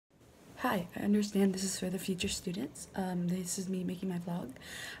Hi, I understand this is for the future students. This is me making my vlog.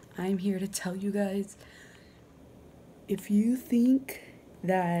 I'm here to tell you guys, if you think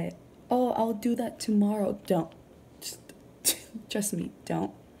that, oh, I'll do that tomorrow, don't. Just, trust me,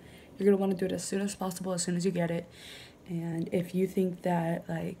 don't. You're gonna want to do it as soon as possible, as soon as you get it. And if you think that,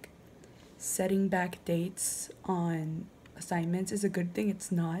 like, setting back dates on assignments is a good thing,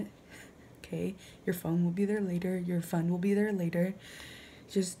 it's not. Okay? Your phone will be there later, your fun will be there later.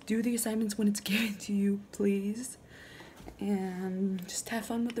 Just do the assignments when it's given to you, please. And just have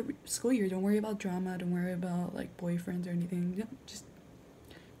fun with the school year. Don't worry about drama. Don't worry about, like, boyfriends or anything. Just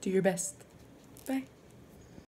do your best. Bye.